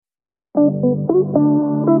Hi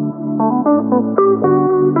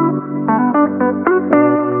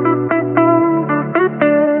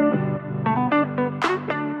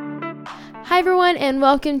everyone, and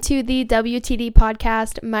welcome to the WTD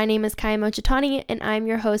podcast. My name is Kaya Mochitani, and I'm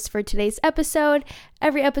your host for today's episode.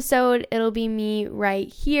 Every episode, it'll be me right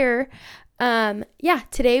here.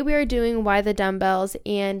 Today we are doing Why the Dumbbells,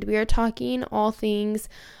 and we are talking all things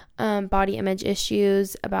body image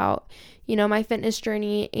issues about, my fitness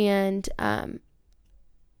journey, and I'm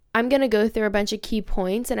going to go through a bunch of key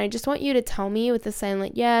points, and I just want you to tell me with a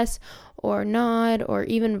silent yes or nod or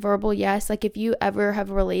even verbal yes, like if you ever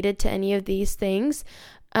have related to any of these things,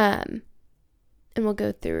 and we'll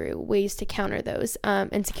go through ways to counter those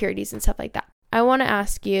insecurities and stuff like that. I want to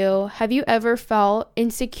ask you, have you ever felt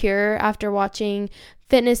insecure after watching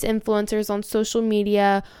fitness influencers on social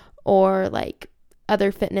media or like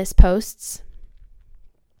other fitness posts?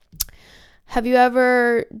 Have you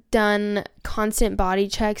ever done constant body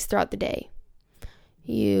checks throughout the day?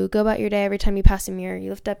 You go about your day, every time you pass a mirror, you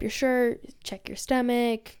lift up your shirt, check your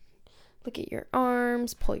stomach, look at your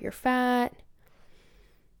arms, pull your fat.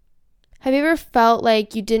 Have you ever felt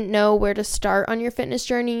like you didn't know where to start on your fitness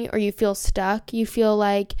journey, or you feel stuck? You feel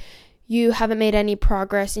like you haven't made any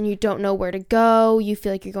progress and you don't know where to go. You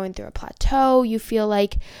feel like you're going through a plateau. You feel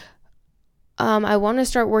like, I want to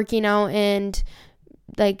start working out and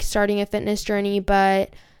like starting a fitness journey,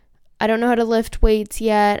 but I don't know how to lift weights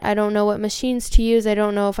yet. I don't know what machines to use. I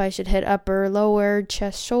don't know if I should hit upper, lower,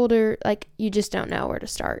 chest, shoulder. Like, you just don't know where to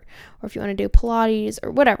start, or if you want to do Pilates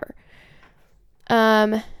or whatever.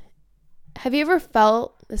 Have you ever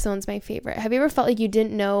felt, this one's my favorite, have you ever felt like you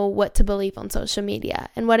didn't know what to believe on social media?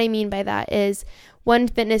 And what I mean by that is, one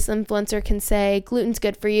fitness influencer can say gluten's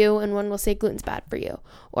good for you, and one will say gluten's bad for you.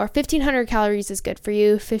 Or 1,500 calories is good for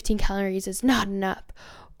you, 15 calories is not enough.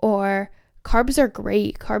 Or carbs are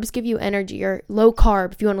great, carbs give you energy. Or low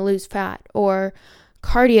carb if you want to lose fat. Or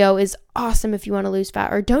cardio is awesome if you want to lose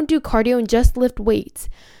fat. Or don't do cardio and just lift weights.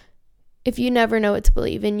 If you never know what to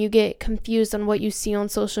believe and you get confused on what you see on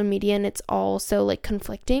social media and it's all so like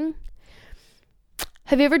conflicting.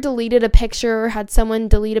 Have you ever deleted a picture or had someone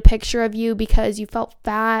delete a picture of you because you felt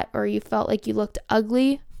fat or you felt like you looked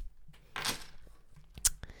ugly?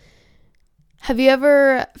 Have you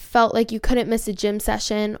ever felt like you couldn't miss a gym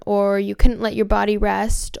session, or you couldn't let your body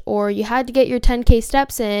rest, or you had to get your 10K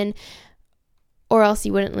steps in, or else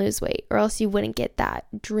you wouldn't lose weight, or else you wouldn't get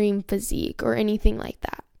that dream physique or anything like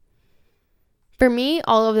that? For me,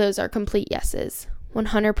 all of those are complete yeses.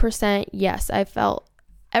 100% yes. I felt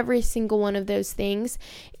every single one of those things.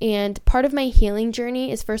 And part of my healing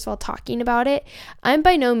journey is, first of all, talking about it. I'm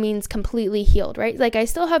by no means completely healed, right? Like, I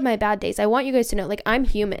still have my bad days. I want you guys to know, like, I'm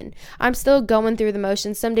human. I'm still going through the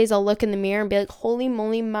motions. Some days I'll look in the mirror and be like, holy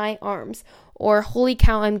moly, my arms. Or holy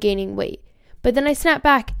cow, I'm gaining weight. But then I snap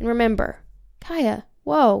back and remember, Kaya,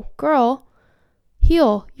 whoa, girl,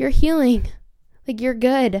 heal. You're healing. Like, you're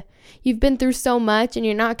good. You've been through so much, and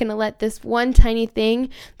you're not going to let this one tiny thing,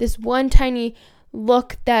 this one tiny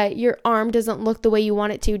look that your arm doesn't look the way you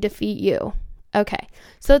want it to, defeat you. Okay,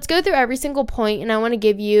 so let's go through every single point, and I want to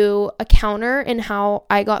give you a counter and how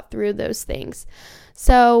I got through those things.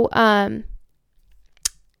 So,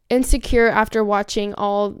 insecure after watching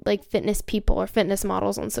all like fitness people or fitness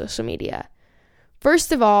models on social media.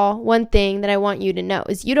 First of all, one thing that I want you to know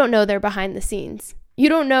is you don't know they're behind the scenes. You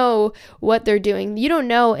don't know what they're doing. You don't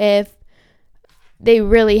know if they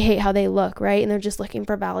really hate how they look, right? And they're just looking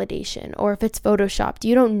for validation, or if it's photoshopped.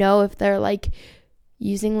 You don't know if they're like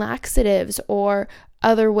using laxatives or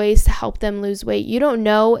other ways to help them lose weight. You don't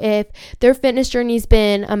know if their fitness journey's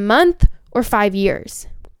been a month or 5 years.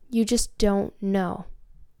 You just don't know.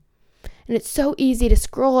 And it's so easy to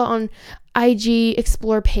scroll on IG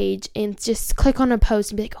Explore page and just click on a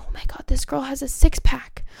post and be like, oh my God, this girl has a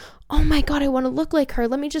 6-pack. Oh my God, I want to look like her.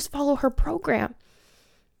 Let me just follow her program.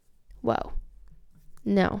 Whoa.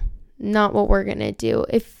 No, not what we're going to do.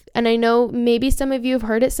 And I know maybe some of you have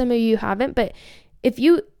heard it, some of you haven't, but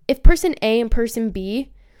if person A and person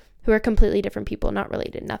B, who are completely different people, not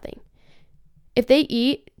related, nothing, if they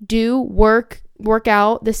eat, do, work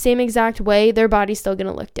out the same exact way, their body's still going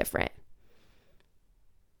to look different.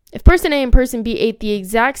 If person A and person B ate the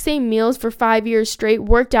exact same meals for 5 years straight,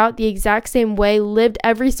 worked out the exact same way, lived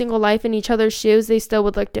every single life in each other's shoes, they still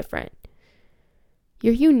would look different.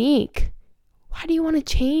 You're unique. Why do you want to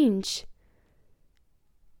change?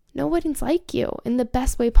 No one's like you in the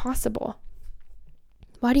best way possible.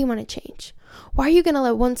 Why do you want to change? Why are you going to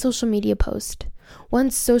let one social media post,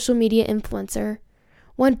 one social media influencer,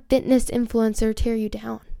 one fitness influencer tear you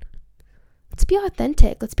down? Let's be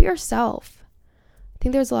authentic. Let's be ourselves. I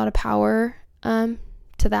think there's a lot of power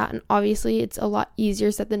to to that. And obviously it's a lot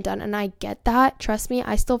easier said than done. And I get that. Trust me,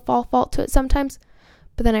 I still fall fault to it sometimes.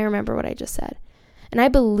 But then I remember what I just said. And I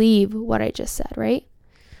believe what I just said, right?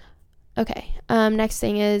 Okay. Next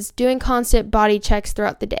thing is doing constant body checks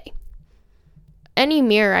throughout the day. Any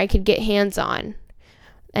mirror I could get hands on,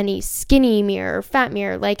 any skinny mirror or fat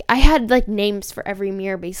mirror, like I had like names for every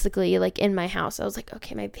mirror basically, like in my house. I was like,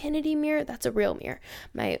 okay, my vanity mirror, that's a real mirror.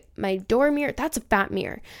 My door mirror, that's a fat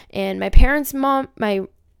mirror. And my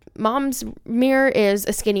mom's mirror is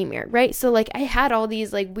a skinny mirror, right? So like I had all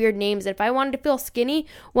these like weird names. If I wanted to feel skinny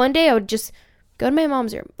one day, I would just go to my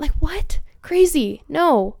mom's room. Like, what? Crazy.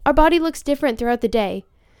 No, our body looks different throughout the day.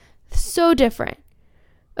 So different.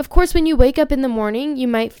 Of course, when you wake up in the morning, you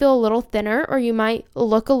might feel a little thinner or you might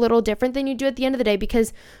look a little different than you do at the end of the day,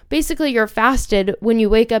 because basically you're fasted when you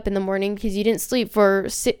wake up in the morning because you didn't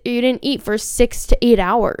eat for 6 to 8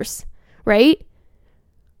 hours, right?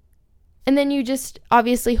 And then you just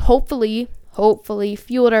obviously hopefully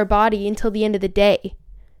fueled our body until the end of the day.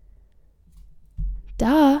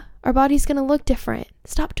 Duh, our body's going to look different.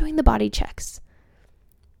 Stop doing the body checks.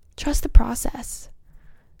 Trust the process.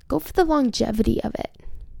 Go for the longevity of it.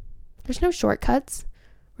 There's no shortcuts.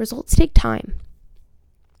 Results take time.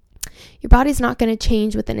 Your body's not going to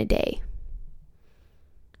change within a day,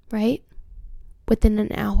 right? Within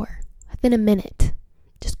an hour, within a minute.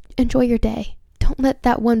 Just enjoy your day. Don't let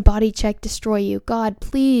that one body check destroy you. God,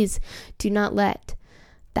 please do not let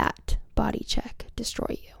that body check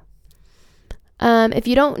destroy you. If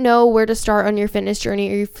you don't know where to start on your fitness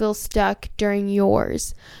journey or you feel stuck during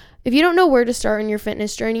yours, if you don't know where to start on your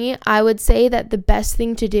fitness journey, I would say that the best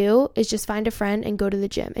thing to do is just find a friend and go to the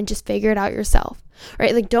gym and just figure it out yourself,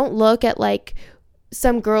 right? Like, don't look at like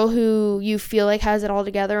some girl who you feel like has it all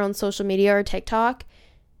together on social media or TikTok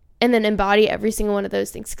and then embody every single one of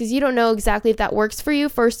those things, because you don't know exactly if that works for you,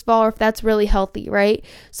 first of all, or if that's really healthy, right?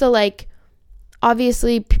 So like,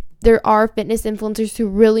 obviously there are fitness influencers who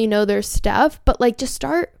really know their stuff, but like, just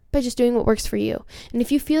start by just doing what works for you. And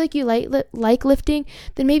if you feel like you like lifting,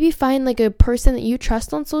 then maybe find like a person that you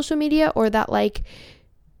trust on social media or that like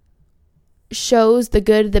shows the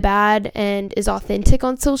good, the bad, and is authentic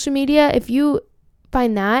on social media. If you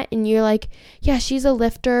find that and you're like, yeah, she's a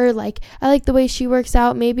lifter, like I like the way she works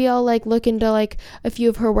out, maybe I'll like look into like a few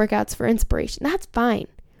of her workouts for inspiration. That's fine.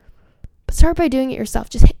 But start by doing it yourself.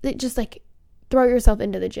 Just like throw yourself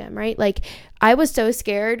into the gym, right? Like, I was so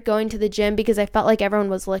scared going to the gym because I felt like everyone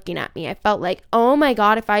was looking at me. I felt like, oh my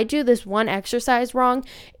God, if I do this one exercise wrong,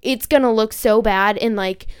 it's going to look so bad. And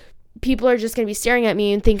like, people are just going to be staring at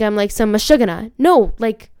me and think I'm like some mashugana. No,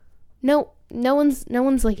 like, no one's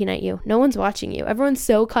looking at you. No one's watching you. Everyone's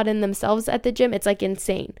so caught in themselves at the gym. It's like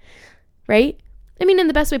insane, right? I mean, in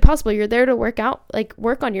the best way possible. You're there to work out, like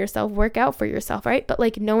work on yourself, work out for yourself, right? But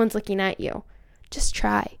like, no one's looking at you. Just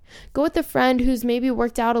try. Go with a friend who's maybe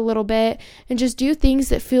worked out a little bit and just do things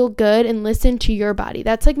that feel good and listen to your body.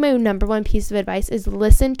 That's like my number one piece of advice, is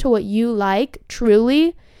listen to what you like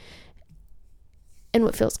truly and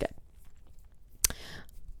what feels good.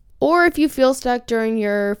 Or if you feel stuck during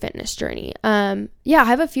your fitness journey. I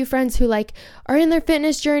have a few friends who like are in their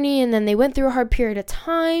fitness journey and then they went through a hard period of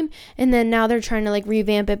time and then now they're trying to like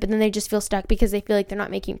revamp it, but then they just feel stuck because they feel like they're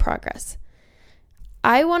not making progress.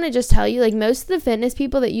 I want to just tell you, like, most of the fitness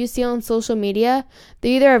people that you see on social media,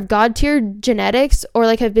 they either have God-tier genetics or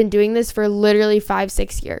like have been doing this for literally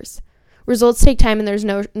 5-6 years. Results take time and there's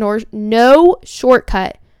no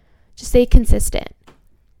shortcut. Just stay consistent.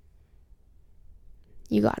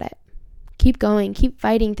 You got it. Keep going. Keep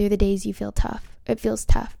fighting through the days you feel tough. It feels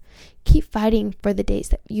tough. Keep fighting for the days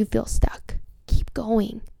that you feel stuck. Keep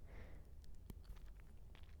going.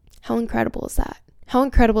 How incredible is that? How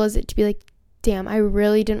incredible is it to be like, damn, I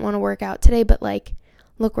really didn't want to work out today, but like,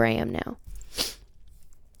 look where I am now.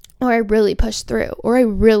 Or I really pushed through. Or I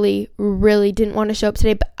really, really didn't want to show up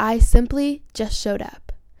today, but I simply just showed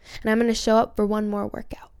up. And I'm going to show up for one more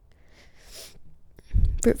workout.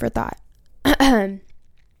 Fruit for thought.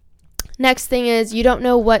 Next thing is, you don't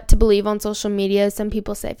know what to believe on social media. Some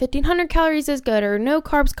people say 1,500 calories is good, or no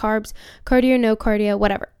carbs, cardio, no cardio,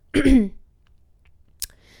 whatever.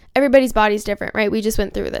 Everybody's body's different, right? We just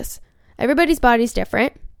went through this. Everybody's body's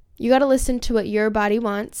different. You got to listen to what your body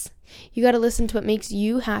wants. You got to listen to what makes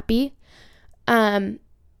you happy. No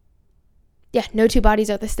two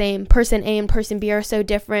bodies are the same. Person A and person B are so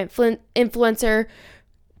different. Influencer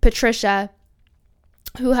Patricia,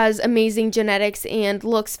 who has amazing genetics and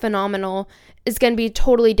looks phenomenal, is going to be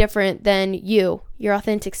totally different than you, your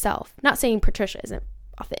authentic self. Not saying Patricia isn't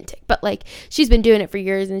authentic, but like, she's been doing it for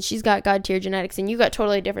years and she's got God tier genetics and you got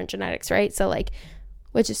totally different genetics, right? So like,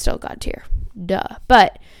 which is still God tier, duh.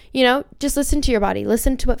 But just listen to your body.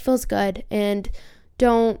 Listen to what feels good, and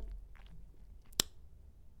don't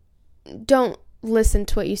listen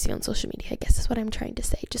to what you see on social media, I guess is what I'm trying to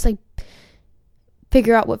say. Just like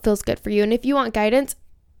figure out what feels good for you. And if you want guidance,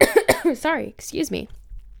 excuse me.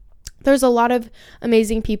 There's a lot of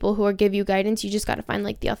amazing people who will give you guidance. You just got to find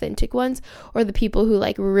like the authentic ones, or the people who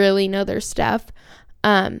like really know their stuff,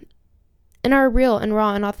 and are real and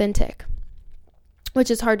raw and authentic, which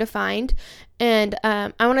is hard to find. And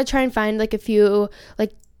I want to try and find like a few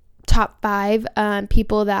like top 5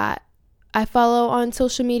 people that I follow on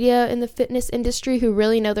social media in the fitness industry who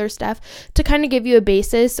really know their stuff, to kind of give you a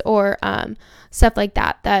basis, or stuff like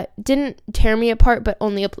that didn't tear me apart but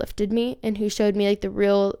only uplifted me, and who showed me like the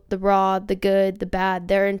real, the raw, the good, the bad,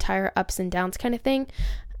 their entire ups and downs kind of thing.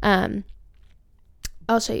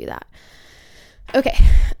 I'll show you that. Okay.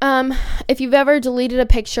 If you've ever deleted a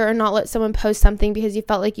picture or not let someone post something because you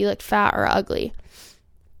felt like you looked fat or ugly,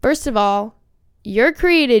 first of all, you're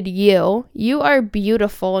created you. You are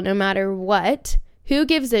beautiful no matter what. Who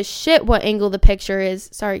gives a shit what angle the picture is?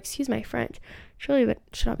 Sorry, excuse my French. Surely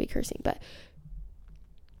should not be cursing, but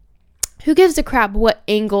who gives a crap what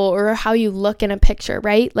angle or how you look in a picture,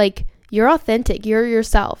 right? Like, you're authentic. You're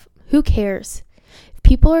yourself. Who cares? If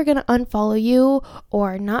people are going to unfollow you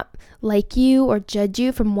or not like you or judge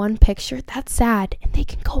you from one picture, that's sad, and they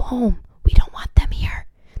can go home. We don't want them here.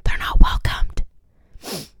 They're not welcomed.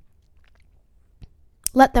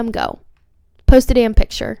 Let them go. Post a damn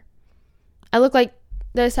picture. I look like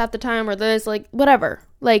this half the time, or this, like, whatever.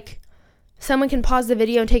 Like, someone can pause the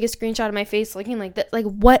video and take a screenshot of my face looking like that. Like,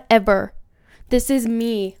 whatever. This is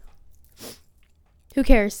me. Who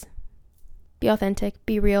cares? Be authentic.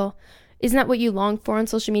 Be real. Isn't that what you long for on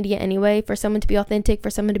social media anyway? For someone to be authentic, for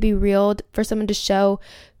someone to be real, for someone to show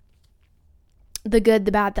the good,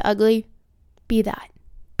 the bad, the ugly? Be that.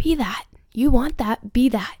 Be that. You want that. Be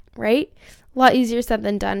that, right? A lot easier said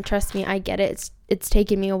than done. Trust me, I get it. It's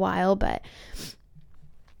taken me a while, but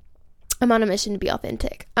I'm on a mission to be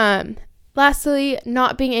authentic. Lastly,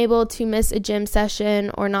 not being able to miss a gym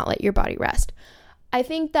session or not let your body rest. I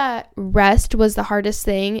think that rest is the hardest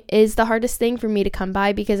thing for me to come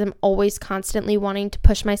by, because I'm always constantly wanting to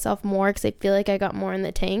push myself more because I feel like I got more in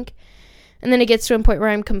the tank. And then it gets to a point where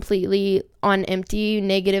I'm completely on empty,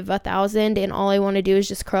 negative 1,000, and all I want to do is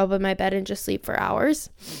just curl up in my bed and just sleep for hours.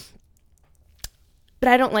 But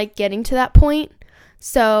I don't like getting to that point.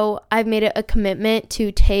 So I've made it a commitment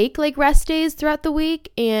to take like rest days throughout the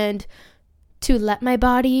week and to let my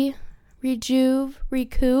body recoup,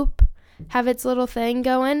 have its little thing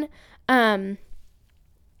going. I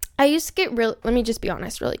used to get let me just be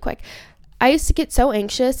honest really quick. I used to get so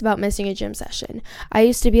anxious about missing a gym session. I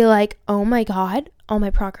used to be like, oh my God, all my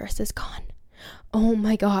progress is gone. Oh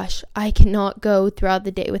my gosh, I cannot go throughout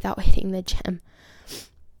the day without hitting the gym.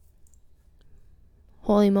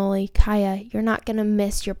 Holy moly, Kaya, you're not going to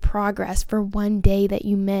miss your progress for one day that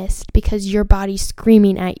you missed because your body's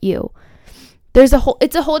screaming at you. It's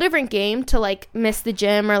a whole different game to like miss the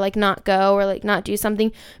gym or like not go or like not do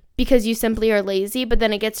something because you simply are lazy. But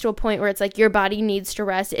then it gets to a point where it's like your body needs to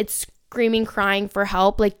rest. It's screaming, crying for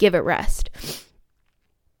help. Like, give it rest.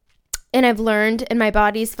 And I've learned, and my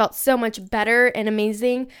body's felt so much better and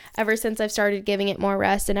amazing ever since I've started giving it more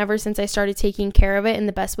rest, and ever since I started taking care of it in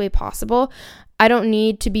the best way possible. I don't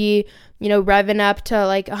need to be, revving up to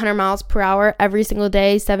like 100 miles per hour every single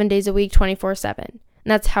day, 7 days a week, 24/7. And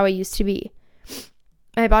that's how I used to be.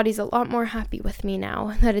 My body's a lot more happy with me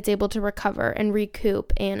now that it's able to recover and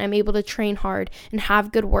recoup, and I'm able to train hard and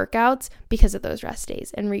have good workouts because of those rest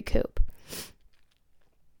days and recoup.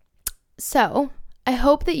 So I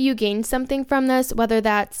hope that you gained something from this, whether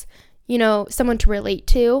that's, someone to relate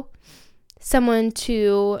to, someone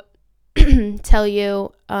to tell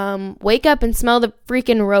you, wake up and smell the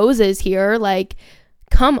freaking roses here. Like,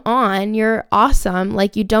 come on, you're awesome.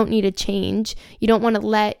 Like, you don't need to change. You don't want to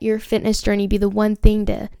let your fitness journey be the one thing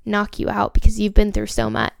to knock you out because you've been through so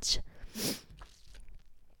much.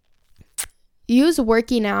 Use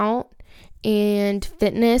working out and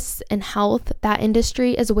fitness and health, that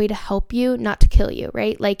industry, as a way to help you, not to kill you,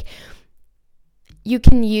 right? Like, you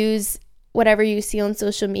can use whatever you see on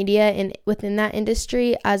social media and within that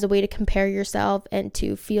industry as a way to compare yourself and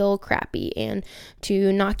to feel crappy and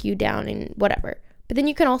to knock you down and whatever. But then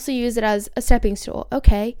you can also use it as a stepping stool.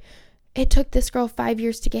 Okay, it took this girl 5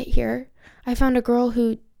 years to get here. I found a girl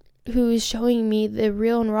who is showing me the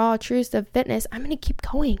real and raw truths of fitness. I'm going to keep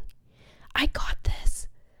going. I got this.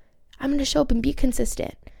 I'm going to show up and be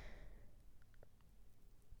consistent.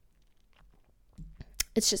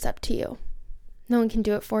 It's just up to you. No one can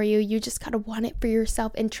do it for you. You just got to want it for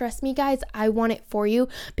yourself. And trust me, guys, I want it for you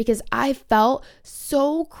because I felt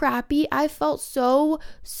so crappy. I felt so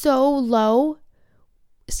low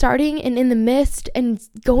starting and in the midst and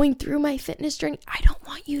going through my fitness journey. I don't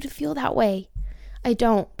want you to feel that way. I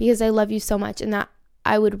don't, because I love you so much, and that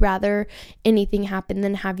I would rather anything happen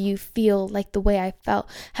than have you feel like the way I felt.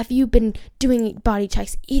 Have you been doing body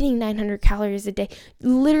checks, eating 900 calories a day,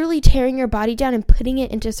 literally tearing your body down and putting it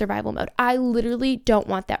into survival mode? I literally don't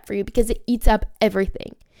want that for you because it eats up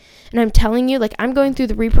everything. And I'm telling you, like, I'm going through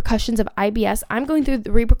the repercussions of IBS. I'm going through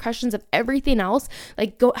the repercussions of everything else,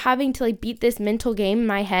 like having to like beat this mental game in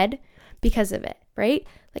my head because of it, right?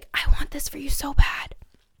 Like, I want this for you so bad.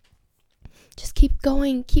 Just keep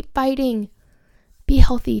going, keep fighting. Be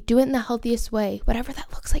healthy. Do it in the healthiest way, whatever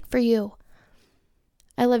that looks like for you.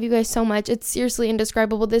 I love you guys so much. It's seriously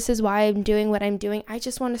indescribable. This is why I'm doing what I'm doing. I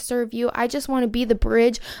just want to serve you. I just want to be the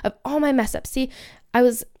bridge of all my mess ups. See,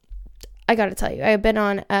 I got to tell you, I've been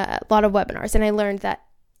on a lot of webinars and I learned that,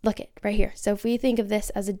 look it right here. So if we think of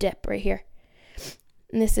this as a dip right here,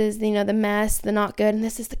 and this is, the mess, the not good, and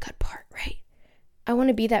this is the good part, right? I want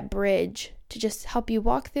to be that bridge to just help you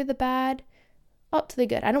walk through the bad up to the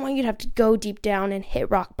good. I don't want you to have to go deep down and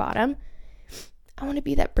hit rock bottom. I want to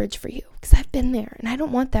be that bridge for you because I've been there and I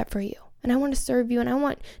don't want that for you. And I want to serve you and I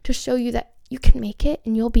want to show you that you can make it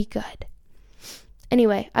and you'll be good.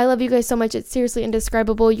 Anyway, I love you guys so much. It's seriously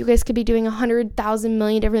indescribable. You guys could be doing 100,000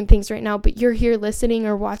 million different things right now, but you're here listening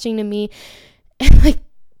or watching to me. And like,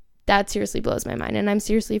 that seriously blows my mind. And I'm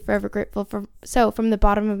seriously forever grateful from the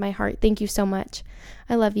bottom of my heart. Thank you so much.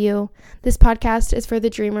 I love you. This podcast is for the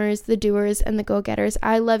dreamers, the doers, and the go-getters.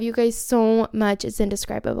 I love you guys so much. It's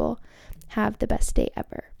indescribable. Have the best day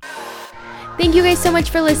ever. Thank you guys so much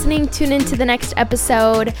for listening. Tune in to the next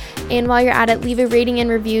episode. And while you're at it, leave a rating and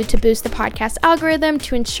review to boost the podcast algorithm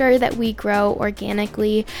to ensure that we grow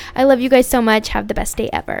organically. I love you guys so much. Have the best day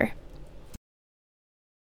ever.